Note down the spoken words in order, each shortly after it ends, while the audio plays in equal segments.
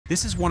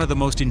This is one of the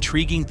most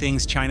intriguing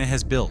things China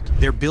has built.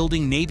 They're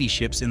building Navy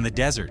ships in the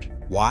desert.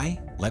 Why?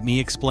 Let me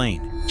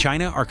explain.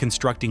 China are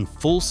constructing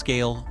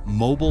full-scale,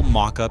 mobile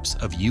mock-ups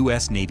of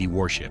U.S. Navy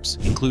warships,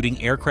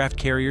 including aircraft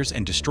carriers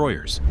and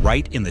destroyers,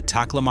 right in the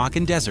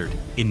Taklamakan Desert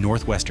in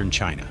northwestern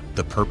China.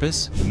 The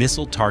purpose?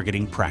 Missile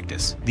targeting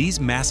practice. These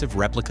massive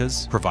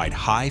replicas provide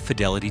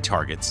high-fidelity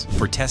targets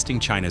for testing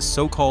China's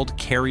so-called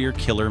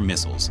carrier-killer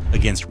missiles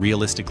against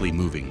realistically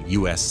moving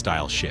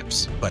U.S.-style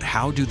ships. But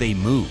how do they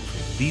move?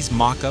 These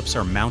mock-ups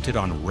are mounted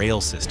on rail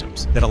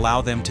systems that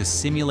allow them to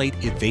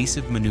simulate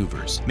evasive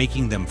maneuvers,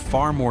 making them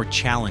far more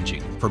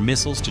challenging for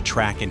missiles to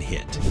track and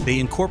hit. They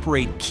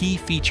incorporate key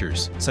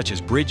features such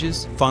as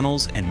bridges,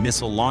 funnels, and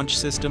missile launch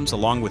systems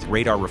along with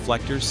radar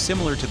reflectors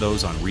similar to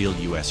those on real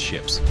U.S.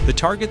 ships. The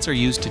targets are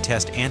used to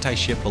test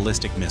anti-ship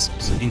ballistic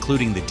missiles,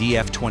 including the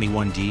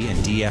DF-21D and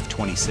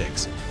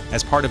DF-26,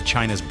 as part of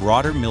China's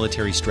broader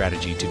military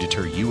strategy to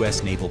deter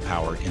U.S. naval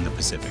power in the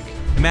Pacific.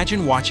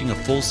 Imagine watching a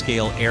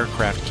full-scale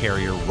aircraft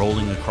carrier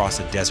rolling across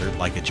a desert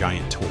like a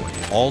giant toy,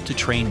 all to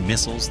train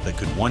missiles that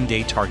could one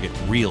day target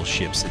real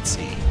ships at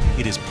sea.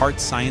 It is part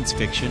science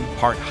fiction,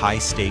 part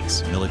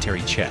high-stakes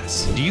military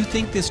chess. Do you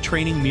think this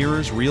training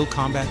mirrors real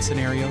combat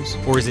scenarios?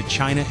 Or is it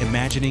China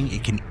imagining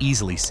it can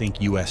easily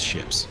sink U.S.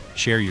 ships?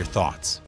 Share your thoughts.